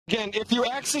Again, if you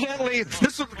accidentally,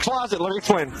 this is the closet, let me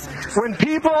explain. When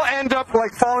people end up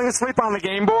like falling asleep on the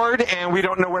game board and we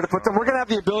don't know where to put them, we're going to have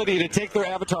the ability to take their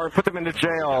avatar and put them into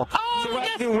jail.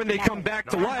 So when they come back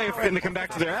to life and they come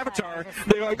back to their avatar,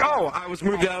 they're like, oh, I was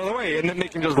moved out of the way, and then they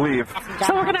can just leave.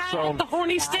 So we're going to have the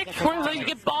horny stick where they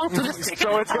get bonked to the stick.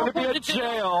 So it's going to be a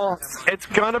jail. It's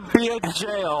going to be a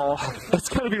jail. It's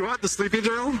going to be what? The sleepy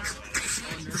jail?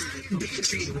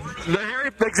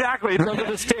 Exactly, it's under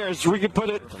the stairs. We could put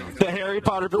it, the Harry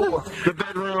Potter, the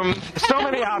bedroom, so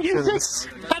many options.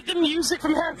 Have the music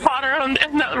from Harry Potter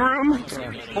in that room.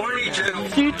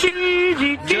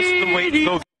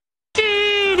 Just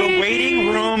the waiting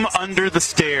room under the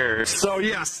stairs. So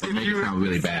yes, if you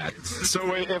really bad.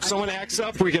 So if someone acts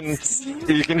up, you can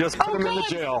just put them in the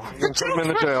jail. The jokes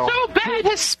were so bad,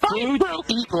 his spine broke.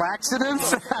 Eat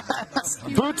laxatives?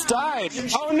 Boots died.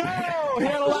 Oh no, he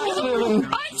had a laxative.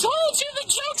 I told you the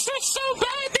jokes are so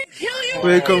bad, they kill you.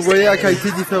 Oui, comme vous voyez, la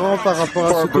qualité différente par rapport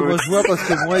à ce que moi je vois, parce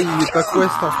que moi il est pas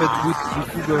quest en fait, du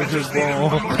coup je le vois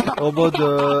en mode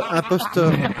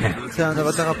imposteur. C'est un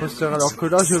avatar imposteur, alors que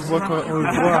là je le vois quand on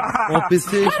le voit en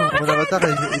PC, mon avatar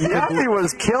est yeah, he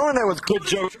was killing it with good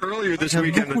jokes earlier this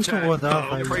weekend. Just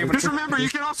remember, you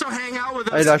can also hang out with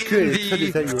us in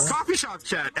the coffee shop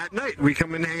chat at night. We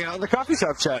come and hang out in the coffee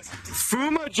shop chat.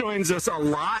 Fuma joins us a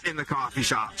lot in the coffee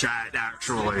shop chat,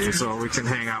 actually, so we can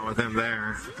hang out with him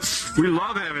there. We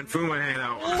love having Fuma hang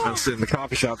out with us in the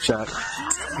coffee shop chat.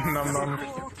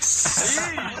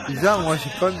 Bizarre, moi j'ai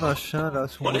pas de machin là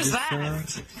sur mon dessin.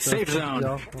 Safe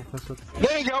zone.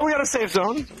 There you go, we got a safe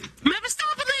zone.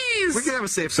 Mephistopheles! We can have a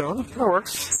safe zone. That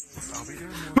works.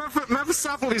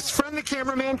 Mephistopheles, friend the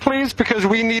cameraman, please, because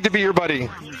we need to be your buddy.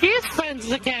 He is friends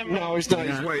with the camera. No, he's not.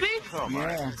 He's white.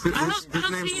 Yeah.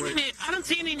 I don't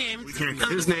see any name.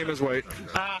 His name is white.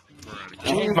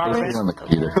 Marvin on the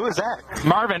computer. Who is that?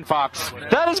 Marvin Fox.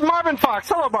 That is Marvin Fox.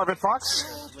 Hello, Marvin Fox.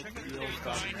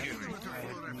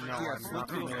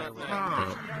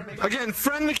 Again,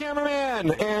 friend the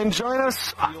cameraman and join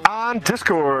us on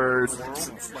Discord,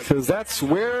 because that's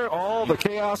where all the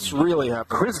chaos really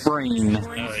happens. Chris Brain.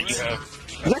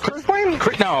 Is that Chris Brain?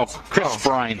 No, Chris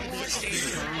Brine.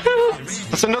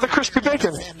 That's another crispy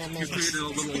bacon.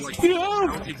 Yeah.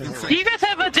 You guys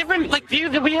have a different view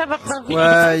that we have a.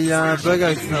 Ouais, il y a un bug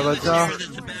avec son avatar.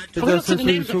 C'est la seule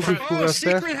solution que je pourrais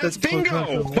faire, peut-être rejoindre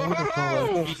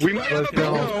tout le monde, on va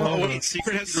faire ensemble.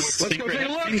 Secret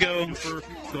has bingo.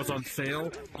 Goes on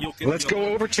sale. Let's go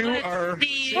over to our.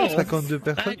 52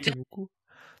 personnes, c'est beaucoup.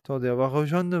 Attendez, on va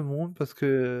rejoindre le monde parce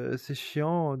que c'est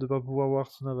chiant de pas pouvoir voir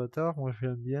son avatar. Moi, je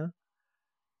l'aime bien.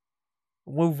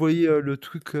 Au moins, vous voyez le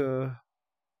truc. Go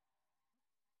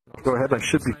ahead, I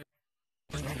should be.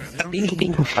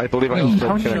 I believe I was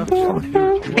connected.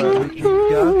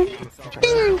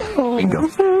 Bingo.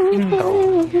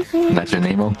 That's your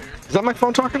name? Is that my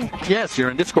phone talking? Yes, you're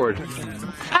in Discord.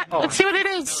 Let's see what it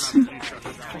is.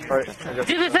 All right,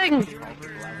 Do the thing.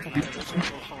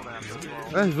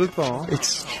 Ouais, je veux pas. Hein.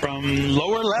 It's from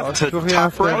lower left to peux rien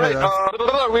top faire, right. là.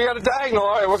 We got a diagonal.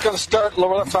 All right, we're going to start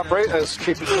lower left, top right. Let's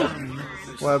keep it short.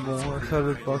 Ouais, bon, ça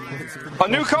veut pas. A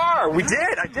new car! We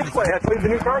did! I did play. I played the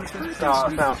new car.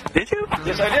 No. Did you?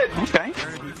 Yes, I did. Okay.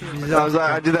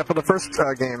 I did that for the first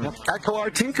game. At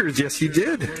Kalar Tinkers, yes, he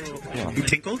did. Yeah. He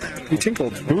tinkled? He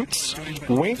tinkled. Boots,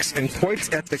 winks, and points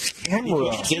at the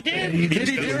camera. Did he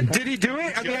do it? Did he do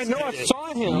it? I mean, I know I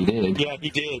saw him. He did. Yeah, he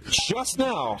did. Just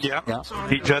now. Yeah.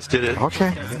 He just did it.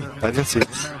 Okay. I didn't see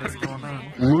it.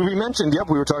 Movie mentioned, yep,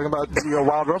 we were talking about the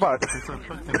Wild Robot.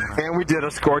 And we did a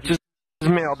Scorch's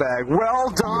mailbag. Well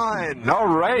done. All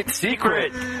right,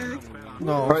 Secret.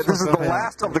 No, all right, this is the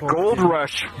last of the Gold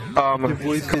Rush.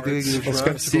 Let's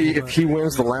go see if he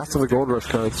wins the last of the Gold Rush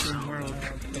cards.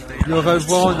 Il devrait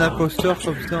voir un imposteur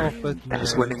comme ça en fait.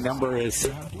 His winning number is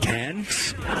 10.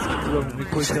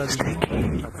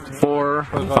 4,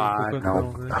 5,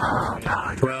 no.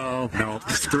 12, no.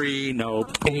 3, no. Au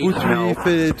bout, il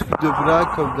fait des trucs de blague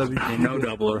comme d'habitude. No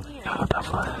doubler.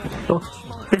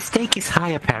 The stake is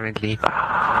high apparently.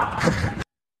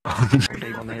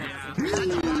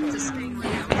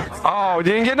 Oh, you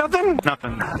didn't get nothing?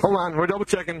 Nothing. Hold on, we're double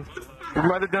checking. We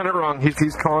might have done it wrong.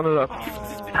 He's calling it up.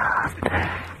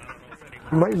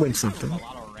 You might win something.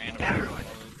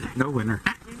 No winner.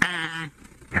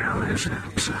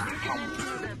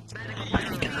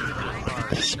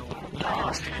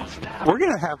 We're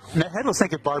gonna have Headless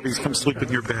Naked Barbies come sleep in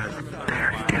your bed.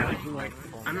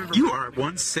 You are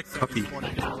one sick puppy. All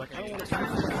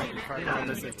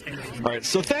right,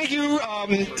 so thank you,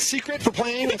 Secret, for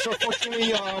playing. And so,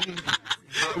 unfortunately,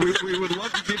 we would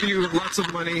love to give you lots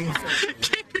of money.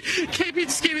 KB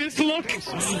just gave me this look.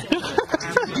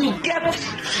 You get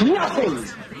nothing.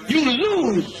 You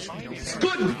lose.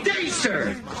 Good day,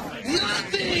 sir.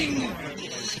 Nothing.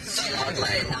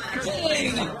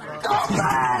 Nothing.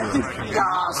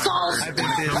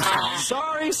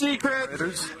 Sorry, Secret.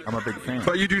 I'm a big fan.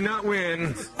 But you do not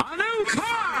win a new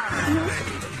car.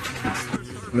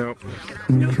 Nope.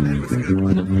 Mon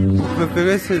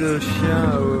préféré c'est le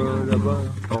chien là-bas.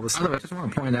 I just want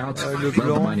to point out Le the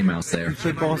blanc. Mighty Mouse there. Il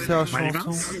fait penser à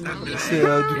chanson. C'est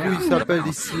du coup il s'appelle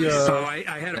ici. So I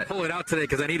had to pull it out today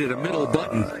because I needed a middle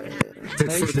button.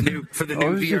 For the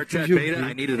new VRChat beta,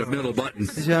 I needed a middle button.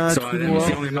 So that was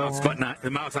the only mouse button. The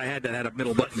mouse I had that had a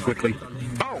middle button quickly.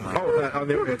 On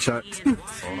the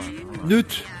VRChat.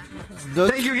 Nut.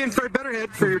 Thank you again, Fred Betterhead,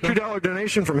 for your $2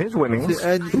 donation from his winnings.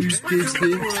 C'est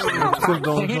NUTT. Comme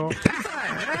dans le genre.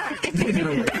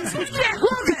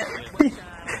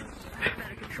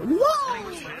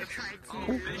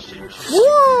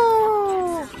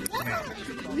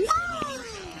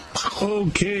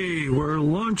 Okay, we're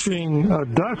launching a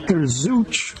Dr.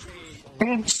 Zooch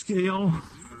ant scale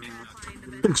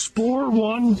Explorer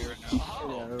 1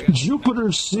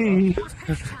 Jupiter C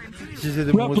J'essaie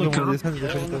de me redire mon dessin,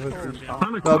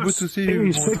 on a course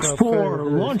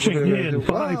A64 launching in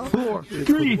 5, 4,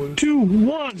 3, 2,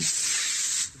 1.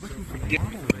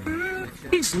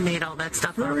 He's made all that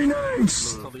stuff up. Very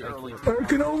nice.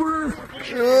 Arcing over.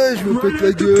 Ouais, je me pète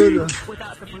la gueule.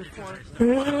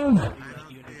 And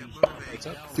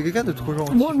C'est quelqu'un de trop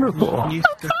gentil. wonderful. We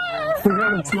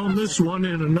haven't flown this one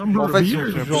in a number En of fait, je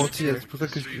years. suis gentil, c'est pour ça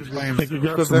que I think we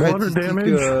got some préfère water être damage,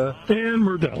 ici and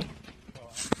we're down.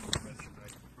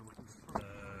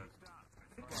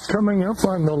 Coming up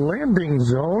on the landing Je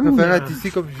zone, préfère être ici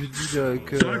comme je dis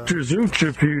que... Dr. Zooch,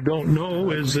 if you don't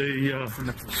know, is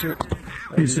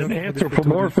he's an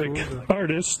anthropomorphic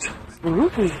artist.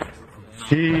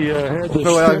 He had Après this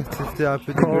voilà, strip c'était un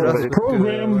peu called dégueulasse. a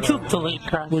program Delete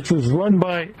crash. which was run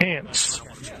by ants.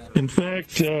 In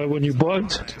fact, when you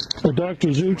bought a Dr.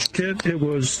 Zooch kit,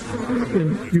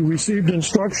 you received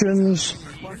instructions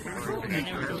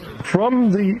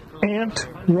from the ant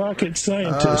rocket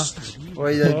scientist.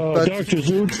 Ouais, il a une patte. Dr.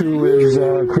 Zooch, who is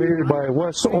created by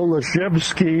Wes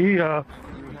Olashevsky,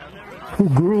 who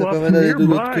grew up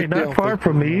nearby, not far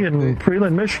from me, in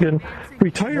Freeland, Michigan,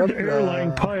 retired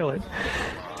airline pilot.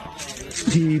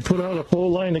 He put out a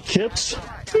whole line of kits,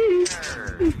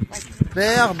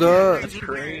 Merde!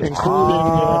 including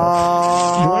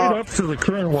right up to the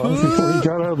current ones before he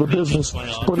got out of the business.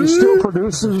 But he still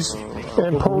produces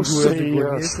and posts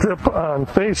a strip on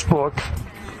Facebook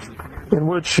in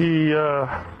which he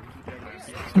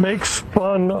makes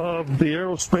fun of the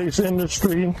aerospace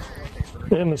industry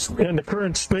and the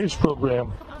current space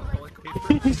program.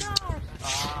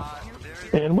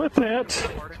 And with that,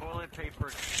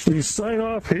 we sign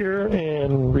off here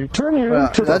and return you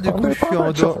Voilà, to là the du coup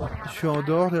show. je suis en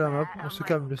dehors de la map, on se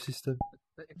calme le système.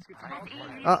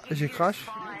 Ah, j'ai crash.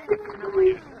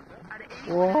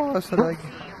 Oh, ça lag.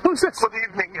 Good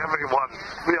evening, everyone.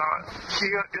 We are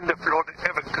here in the Florida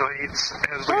Everglades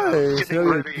and we are C'est getting là où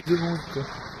il y a ready plus de monde, quoi.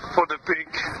 for the big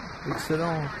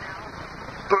Excellent.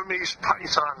 Burmese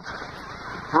python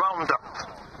roundup.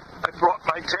 I brought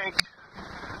my tank.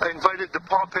 I invited the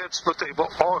paw pets, but they were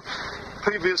all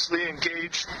previously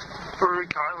engaged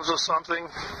hurricanes or something.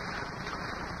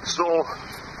 So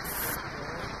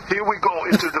here we go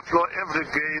into the Florida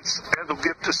Everglades and we'll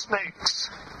get the snakes.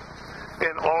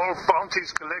 And all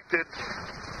bounties collected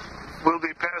will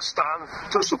be passed on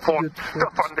to support the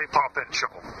Funday Paw Pet Show.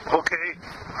 Okay?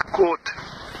 Good.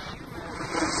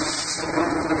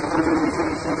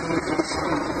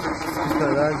 Ça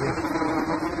lag.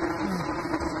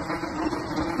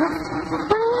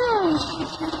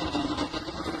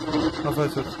 Enfin,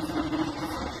 ça.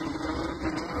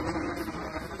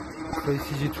 Enfin,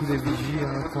 ici j'ai tous les vigies,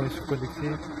 hein, quand ils sont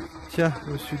connectés. Tiens,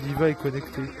 Monsieur Diva est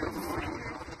connecté.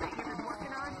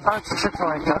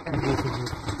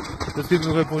 Parce qu'il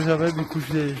me répond jamais, du coup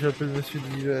j'appelle Monsieur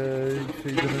Diva,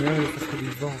 il donne rien parce qu'il est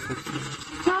devant en fait.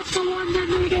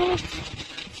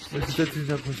 Mais c'est peut-être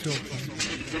une impression.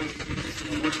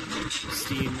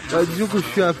 Bah, disons que je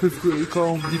suis un peu, quand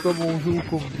on me dit pas bonjour ou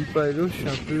qu'on me dit pas hello, je suis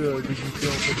un peu dégoûté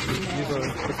en fait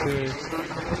de dire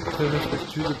très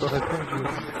respectueux de pas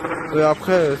répondre.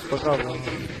 Après, c'est pas grave. Hein.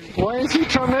 Why is he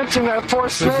tormenting that poor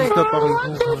snake? C'est juste la par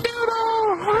exemple.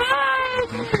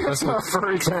 That's not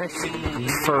furry tank.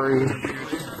 Furry.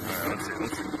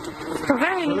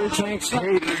 Furry tanks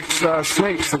hate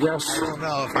snakes, I guess.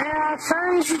 Yeah,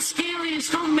 furries and scalies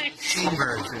don't mix.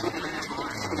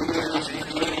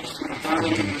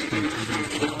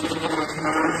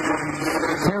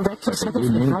 And There's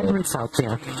hybrids out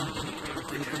there.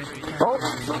 Oh,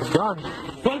 God.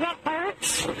 What about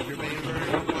pirates?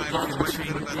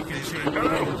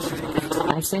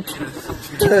 I said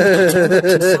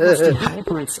there's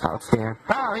hybrids out there.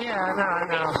 Oh, yeah, I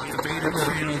know.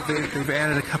 They've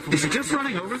added a couple. Is he just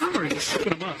running over them, or are you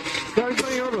shipping them up? No, he's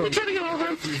running over him. Trying to get over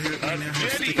him.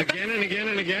 Again and again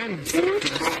and again.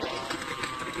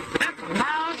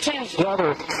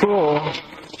 Rather cool.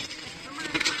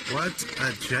 What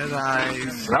a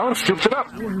Jedi. That one scooped it up.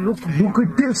 Look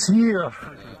at this here.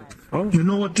 Oh. You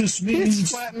know what this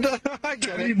means? I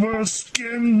get it. River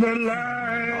skin the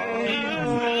line.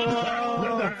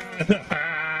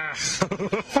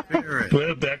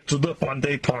 We're back to the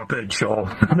Funday Pumpkin Show.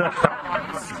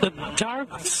 The dark.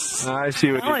 I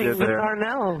see what you did there.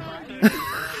 Darnell.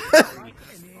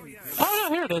 Oh,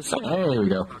 no, here it is. Oh, here we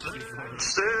go.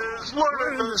 Says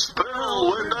learning to spell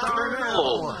with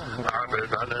Darnell. I'm in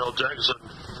Darnell Jackson.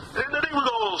 And then we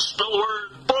go spell the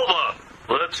word Bulba.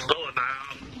 Let's spell it now.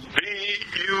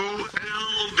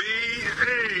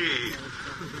 B-U-L-B-A.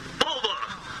 Bulba.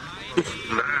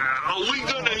 Now, we're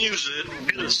going to use it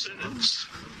in a sentence.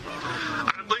 I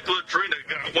think Latrina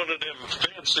got one of them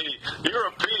fancy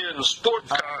European sport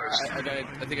cars.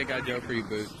 I think I got a joke for you,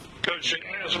 Boot. Because she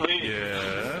asked me,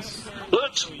 Yes.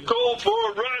 let's go for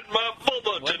a ride my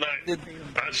Bulba tonight.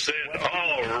 I said,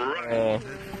 all right.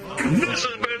 This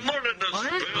has been learning to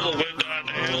spell with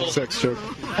Donnell. Sex joke.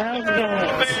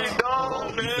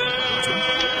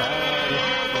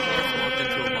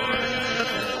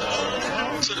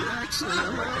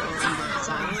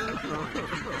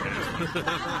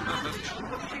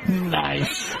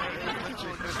 Nice.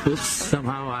 Oops,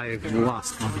 somehow I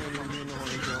lost one.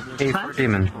 Hey, for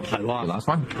demon. I lost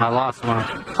one? I lost one.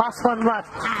 Last one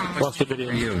left. Lost the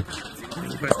video. You.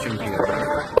 Question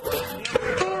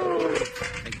here.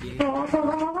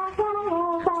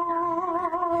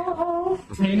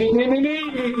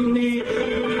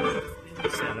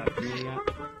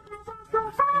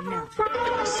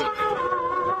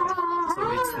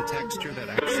 So it's the texture that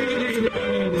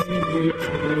actually.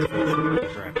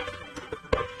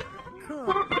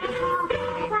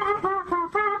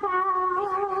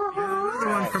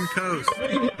 One from Coast.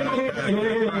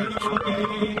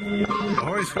 A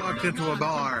horse walked into a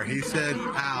bar. He said,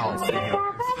 ow.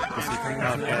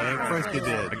 Okay, of course he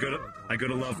did. I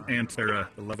gotta love Antera.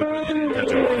 I love it.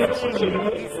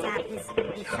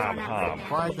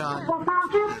 Why not?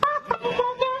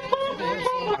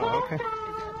 Oh, okay.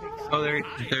 Oh, there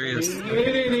he is.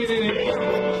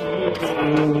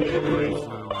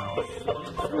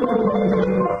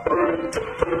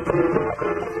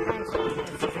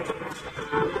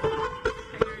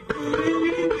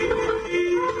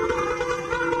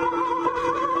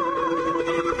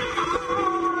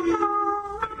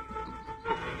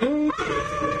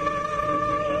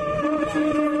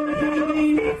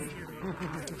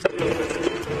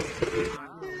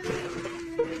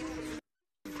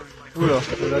 Oula,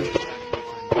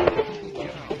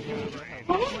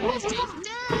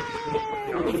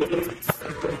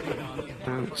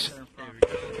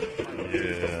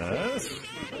 Yes.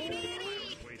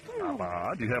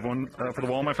 Do you have one for the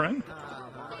wall, my friend?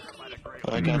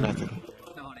 I got nothing.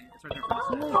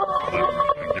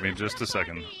 Give me just a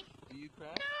second.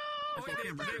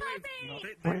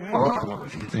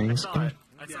 Things.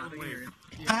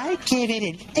 I get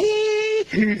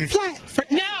it.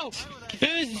 Flat. No!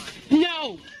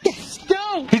 No! Yes.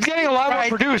 No. He's getting a lot more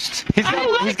produced. He's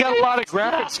got a lot of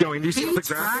graphics going. Do you see the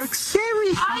graphics?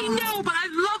 I know, but I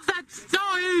love that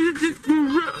song.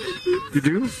 You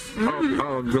do?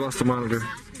 Oh, we lost the monitor.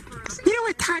 You know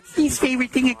what Tati's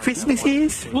favorite thing at Christmas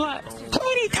is? What?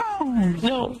 Tiny Tones.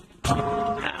 No.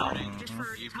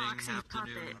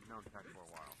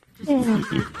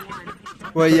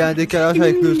 Ouais, il y a un décalage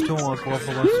avec le son, hein, pour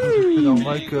information. C'est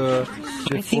normal que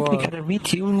des I think fois, we gotta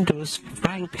retune those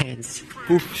frying pans.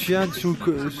 pauvre chien,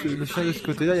 le chien de ce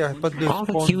côté-là, il arrête pas de se All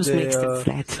the prendre cues makes them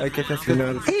flat. avec la casquette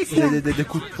des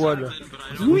coups de poil.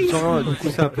 Oui. Du coup,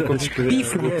 c'est un peu comme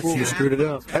You screwed it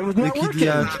up. dès qu'il dit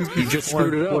un truc, il just se prend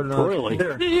screwed it un up poil.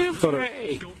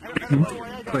 royally.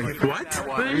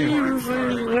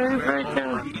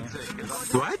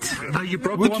 What? Oh, you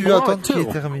broke Oui, the tu one vas below attendre it, qu'il est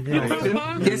too. terminé.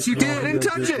 Yes, you did. And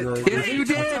touch it. Yes, you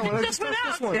did.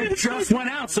 It just went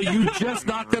out, so you just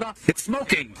knocked it off. It's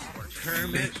smoking.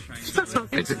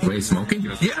 Is it really smoking?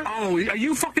 Yeah. Oh, are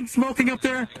you fucking smoking up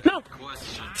there? No.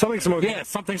 Something's smoking. Yeah,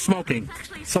 something's smoking.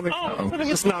 Something. Oh. This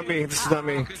is not me. This is not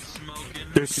me.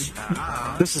 This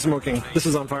is smoking. This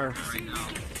is on fire.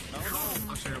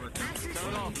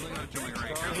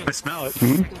 I smell it.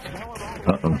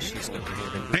 Uh-oh.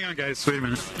 Hang on, guys. Wait a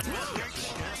minute.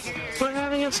 We're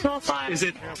having having a small fire. Is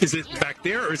it back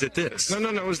there or is it this? No,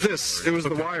 it was this. It was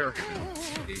the wire.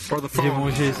 Or the J'ai phone.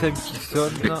 mon GSM qui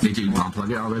sonne là. Did you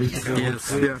unplug it already?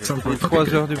 Yes. Yeah, at some point.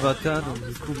 3h du matin, donc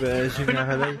du coup j'ai mis un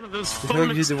réveil. C'est vrai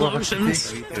que je vais devoir acheter.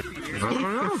 If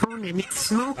your phone emits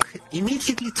smoke,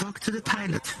 immediately talk to the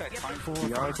pilot.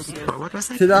 What was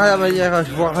that? C'est la manière,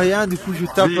 je vois rien, du coup je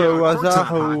tape au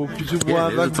hasard, ou plus ou moins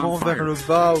vaguement vers le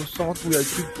bas, au centre où il y a le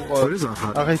truc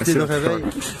pour arrêter le réveil.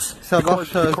 Ça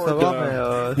marche, ça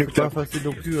va, mais c'est pas facile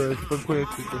non plus, je peux me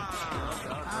connecter.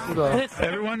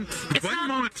 Everyone, one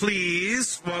moment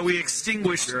please, while we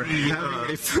extinguish the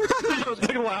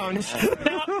lounge.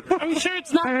 Are you sure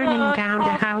it's not Burning down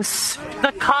the house.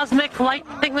 the cosmic light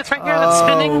thing that's right here that's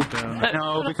spinning?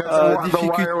 No, because the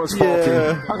wire was faulty.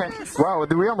 Okay. Wow,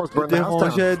 we almost burned the Des house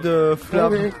down. rangées de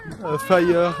flammes,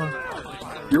 fire.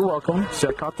 You're welcome. See,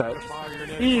 I caught that.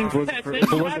 It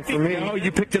wasn't for me. Oh,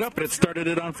 you picked it up and it started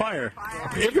it on fire.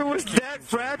 If it was that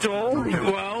fragile,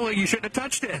 Well, you shouldn't have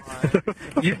touched it.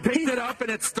 You picked it up and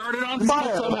it started on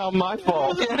fire. somehow my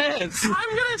fault. It is. I'm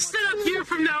gonna sit up here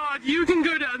from now on. You can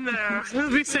go down there. It'll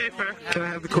be safer. Can I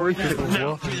have the cord?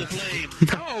 No.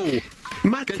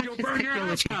 Because you'll burn your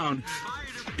house down.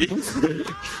 It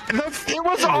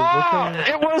was off!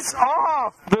 It was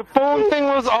off! The phone thing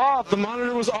was off! The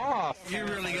monitor was off! You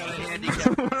really got a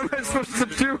handicap. What am I supposed to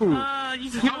do? I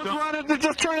just wanted to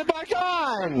just turn it back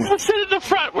on! Sit in the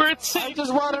front where it's safe. I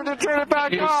just wanted to turn it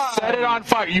back You on! set it on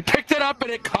fire. You picked it up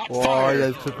and it caught Oh, il fire. a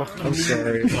le truc partout. I'm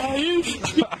sorry.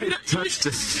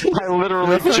 I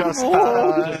literally just...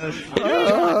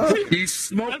 You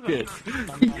smoked it.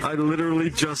 I literally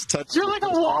just touched You're like a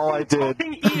all I did.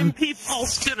 walking EMP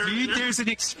pulse spitter. There's an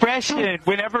expression.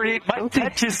 Whenever it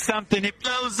touches something, it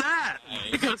blows up.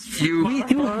 You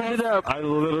it up. I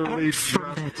literally just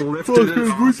Je lifted pense que it le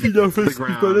off goût il a fait the ce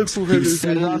qu'il fallait ground. pour He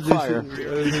set it on fire.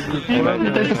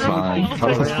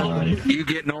 You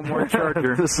get no more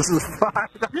charger. This is fine.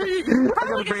 I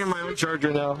gotta bring in my own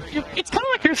charger now. It's kind of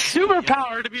like your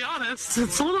superpower, to be honest.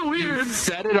 It's a little weird.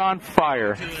 Set it on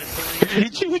fire.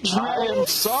 Did you I am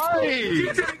sorry.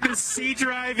 Take the C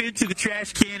drive into the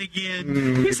trash can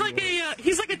again. He's like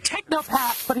a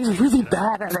technopath, but he's really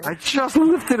bad at it. I just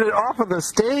lifted it off of the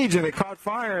stage and it caught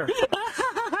fire.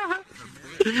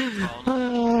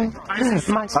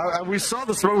 We saw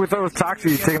the smoke. We thought it was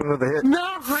Toxie taking another hit. No,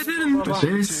 I didn't.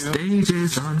 This stage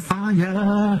is on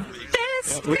fire.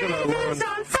 This Look at that thing lounge. is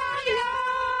on fire.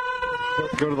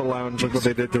 Go to the lounge. Look what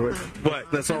they did to it.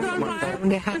 What? That's all my fault.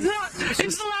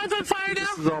 Is the lounge on fire now?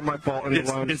 This is all my fault in the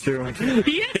lounge too.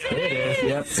 Yes, it is.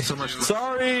 Yep. So much.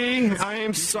 Sorry. I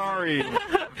am sorry.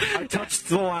 I touched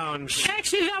the lounge.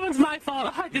 Actually, that one's my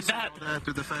fault. I did that.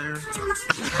 After the fire.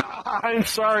 I'm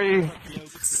sorry.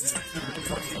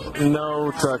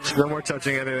 No touch. No more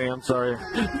touching anything. I'm sorry.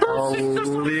 I'll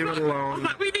leave it alone.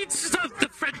 We need to stop the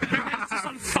Fred Bear just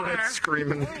on fire. Fred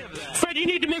screaming. Fred, you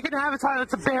need to make an avatar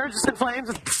that's a bear just in flames.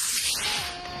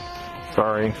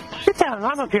 Sorry. Sit down.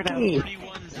 I'm up here now.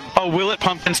 Oh, will it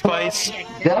pumpkin spice?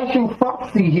 Dashing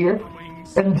Foxy here,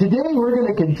 and today we're going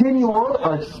to continue on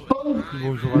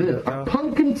our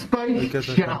pumpkin spice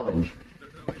challenge.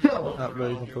 So, Ah, bah,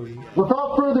 ils ont pas vu.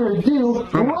 without further ado,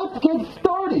 let's get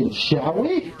started, shall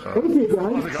we? Okay,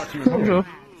 guys. So,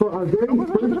 for our very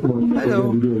first one, we're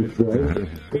going to do is,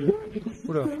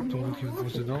 Oula, ton mot qui me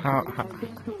fonce dedans.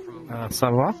 Ça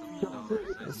va?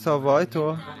 Ça va et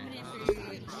toi?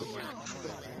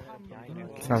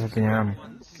 Ça va bien.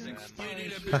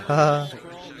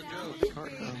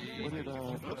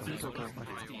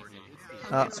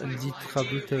 Ah, dit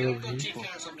Rabbit avec vous.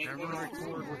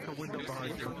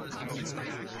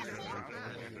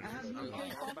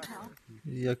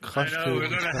 Il y a Crash I know, we're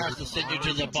gonna have to send you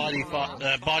to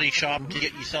the body shop to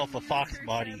get yourself a fox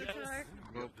body.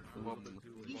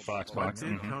 Fox box. What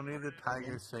did Tony the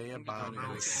Tiger say about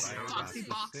Foxy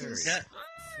boxes. Yeah.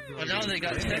 Well, now they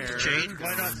got sex change.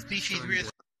 Why not species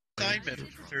reassignment?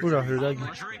 Oula, le lag.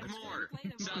 Drink more.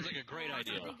 Sounds like a great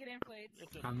idea.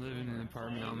 I'm living in an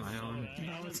apartment on my own.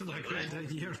 No, it's not a great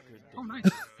idea. Oh, nice.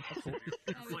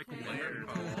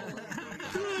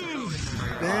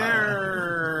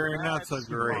 They're not so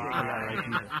great.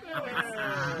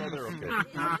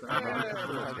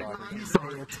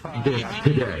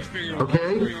 today,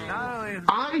 okay?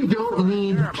 I don't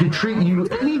need to treat you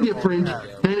any different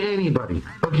than anybody,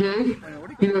 okay?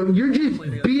 You know, you're just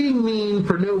being mean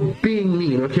for no being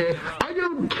mean, okay? I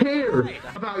don't care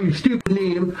about your stupid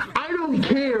name. I don't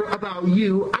care about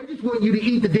you. I just want you to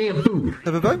eat the damn food.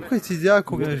 Ça peut pas me préciser à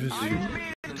combien je suis?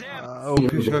 Au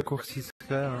plus je raccourcisserai,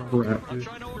 hein.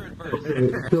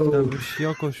 C'est un peu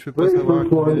chiant quand je fais pas savoir à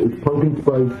combien. Pumpkin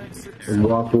spice and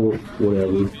waffle,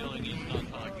 whatever.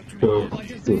 So,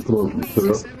 just throw some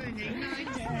syrup.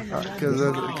 Ah,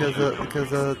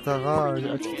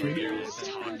 Casatara a quitté.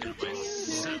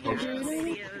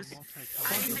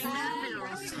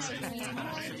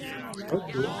 I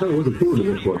wasn't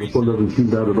feeling this one. This one doesn't seem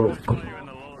bad at all.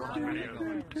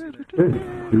 Hey,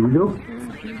 here we go.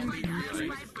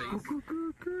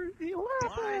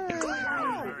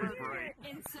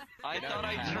 I thought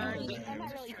I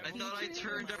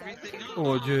turned everything on. Oh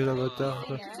mon dieu, l'avatar.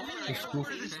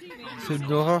 C'est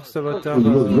une horreur cet avatar.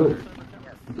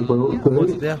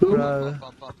 Derp là.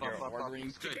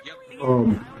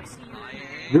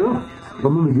 Yeah,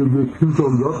 I'm gonna give this 2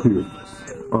 thumbs up here.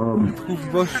 Je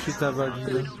trouve moche cet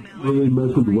avatar. Really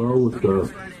messes well with the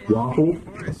waffle.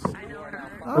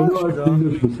 I know I've seen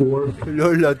this before,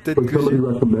 Lol, la tête but que somebody j'ai.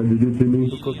 recommended it to me. I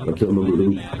can't remember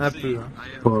who. Un peu, hein.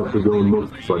 For going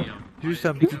most, but Juste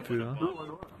un petit peu, hein.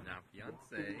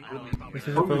 Mais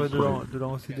ça permet de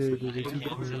lancer des trucs.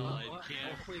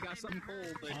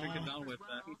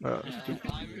 Voilà, c'est tout.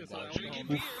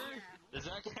 Ouf.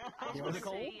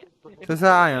 Ça sert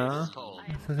à rien, hein.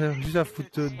 Ça sert juste à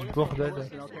foutre du bordel.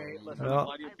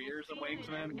 Alors, du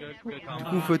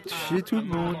coup, faut chier tout le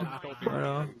monde.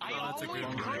 Voilà.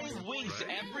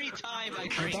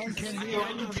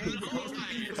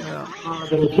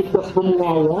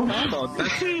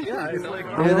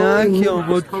 Il y en a un qui est en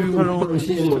mode plus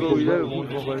ralenti, je sais pas où il est, le monde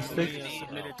voit le steak.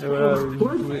 Et voilà,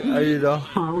 ah, il est là.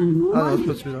 Ah non, c'est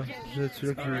pas celui-là. C'est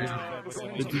celui-là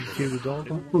qui est dedans,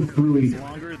 quoi.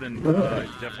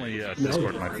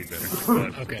 Discord might be better.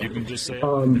 But you can just say it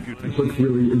looks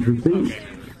really interesting.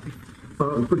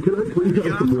 But can I please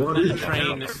have some water? I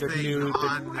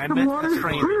met the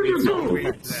train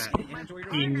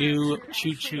the new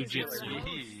choo-choo jitsu.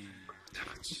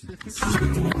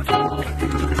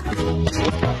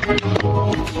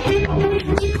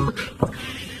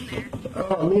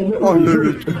 Oh,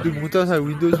 le truc de montage à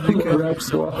Windows Maker.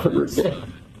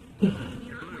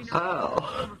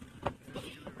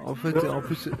 En fait, en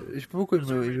plus, je sais pas pourquoi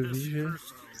il me vigeait.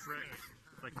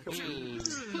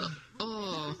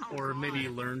 Or maybe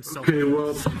learn something. Okay,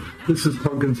 well, this is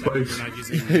pumpkin spice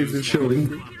chili.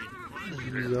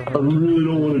 I really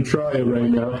don't want to try it right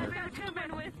now.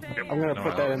 I'm gonna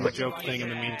put that in the joke thing in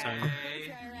the meantime.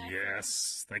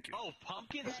 Yes, thank you. Oh,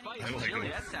 pumpkin spice chili.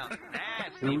 That sounds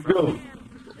nasty. Here we go.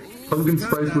 Pumpkin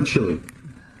spice with chili.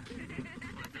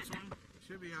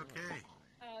 Should be okay.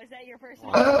 Oh, is that your first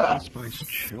one? Spice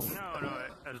chili. No,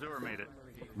 Azure made it.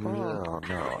 No,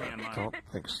 I don't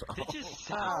think so. It just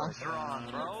sounds wrong,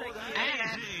 bro.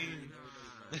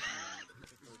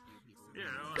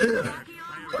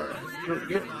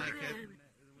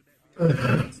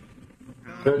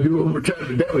 I'll do it one more time,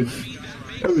 but that was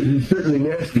certainly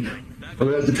nasty. I'm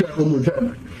gonna have to try it one more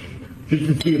time, just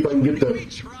to see if I can get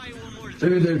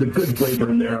maybe there's a good flavor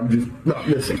in there. I'm just not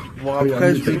missing. Bon,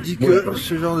 après, je te dis que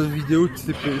ce genre de vidéo,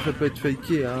 ça peut être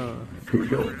faké, hein.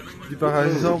 Si par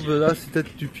exemple, là, c'est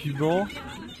peut-être du piment.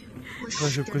 Moi,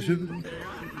 je présume.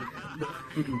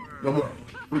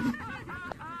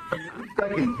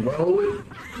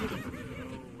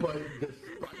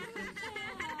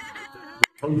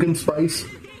 Pumpkin spice,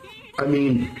 I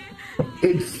mean,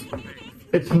 it's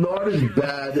not as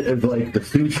bad as like the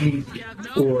sushi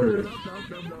or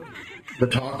the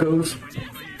tacos,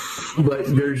 but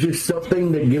there's just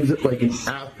something that gives it like an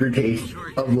aftertaste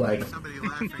of like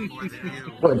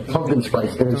pumpkin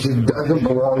spice, and it just doesn't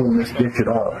belong in this dish at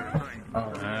all.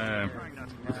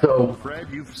 So Fred,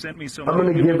 you've sent me so I'm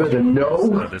going to give it a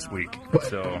no this week,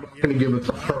 so I'm going to give it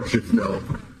the harshest no.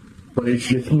 But it's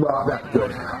just not that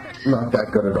good. Not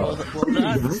that good at all.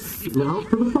 Now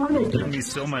for the final Give me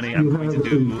so many. I'm going to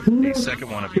do a second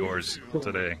one of yours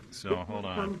today. So hold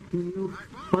on.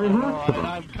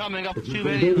 I'm coming up 2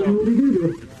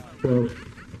 videos. So,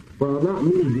 well, not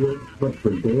me to do it, but for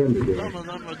Dan to do it.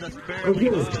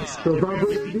 Okay, so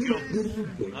Robert,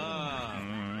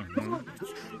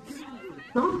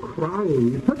 stop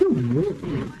crying. You're such a wimp. Oh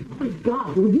my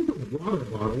God, we use a water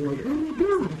bottle. Like, oh my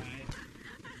God.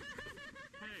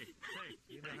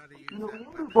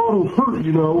 Bottles hurt,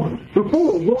 you know. They're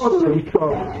full of water and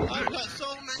stuff. I've got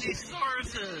so many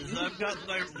sources. I've got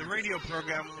the radio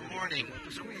program in the morning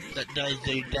that does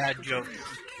the dad joke.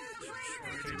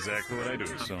 That's exactly what I do.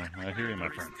 So I hear you, my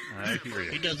friend. I hear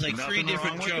you. He does like Nothing 3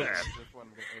 different wrong with jokes.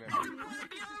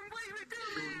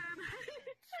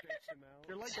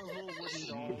 They're like those little wooden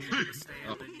dolls. You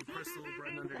press the little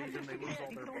button underneath and they lose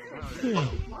all their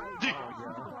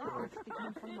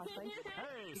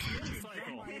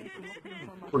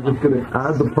We're just going to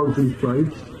add the pumpkin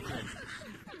spice.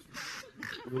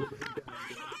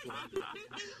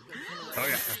 Oh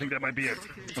yeah, I think that might be it.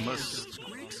 Unless,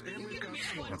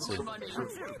 let's see.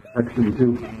 Actually,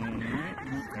 too.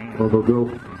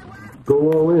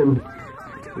 Go all in.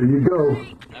 There you go.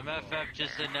 MFF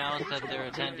just announced that their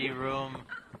attendee room.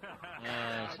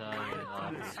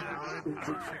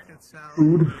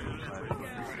 Food.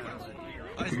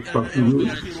 It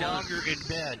should be longer in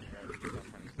bed.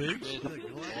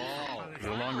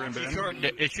 Longer in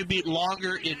bed? It should be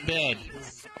longer in bed.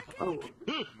 Oh.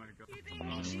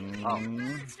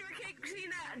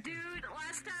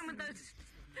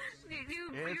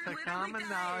 It's a common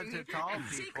knowledge of tall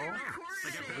people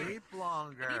sleep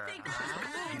longer.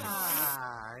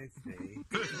 I see.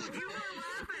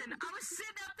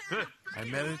 I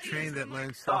met a train that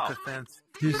learned self-defense.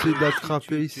 J'essaie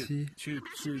d'attraper ici.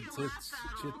 Jitsu.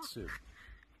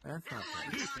 That's not bad.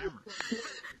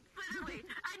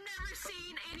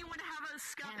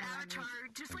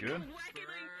 Good?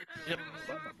 Yep.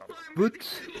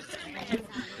 Boots.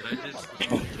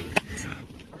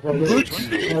 Boots.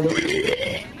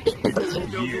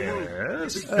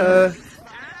 Yes.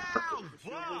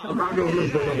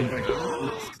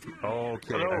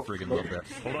 Okay, I freaking love that.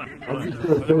 Hold on. I'm just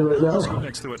gonna say right now. Let's go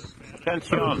next to it. That's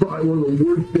probably one of the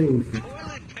worst things.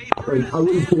 Like, I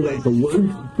wouldn't say like the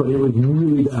worst, but it was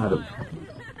really bad.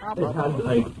 It had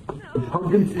like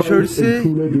pumpkin spice Je le sais. and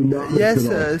tuna do not mix Yes,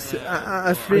 at all. c'est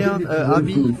un friand,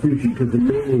 ami. Because the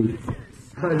family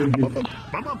kind of just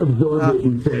absorbed it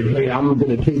and said, hey, I'm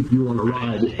going to take you on a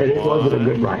ride. And it wasn't a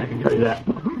good ride, I can tell you that.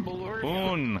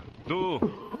 Un, deux,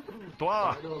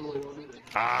 trois.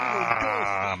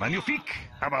 Ah, magnifique.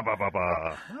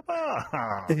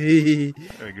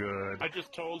 Very good. I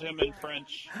just told him in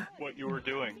French what you were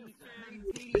doing.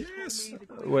 Yes.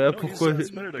 Voilà pourquoi. It's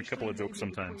better to couple of jokes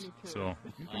sometimes. So,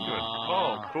 good.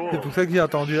 Oh, cool. C'est pour ça que j'ai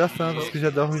attendu la fin, parce que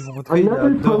j'adore lui montrer. Il est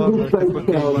adorable à chaque fois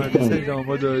que je vois un essai, il est en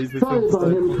mode il veut faire ça.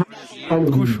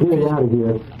 Coup choqué.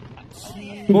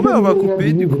 Bon ben on va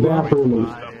couper du coup.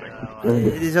 Il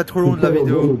est déjà trop long de la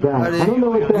vidéo. Allez,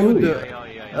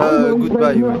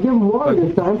 goodbye.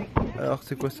 Ouais. Alors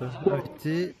c'est quoi ça?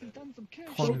 Arrêtez.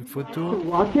 Prendre une photo.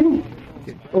 Okay.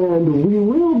 And we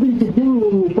will be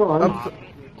continuing this on. Hop,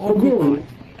 on coupe.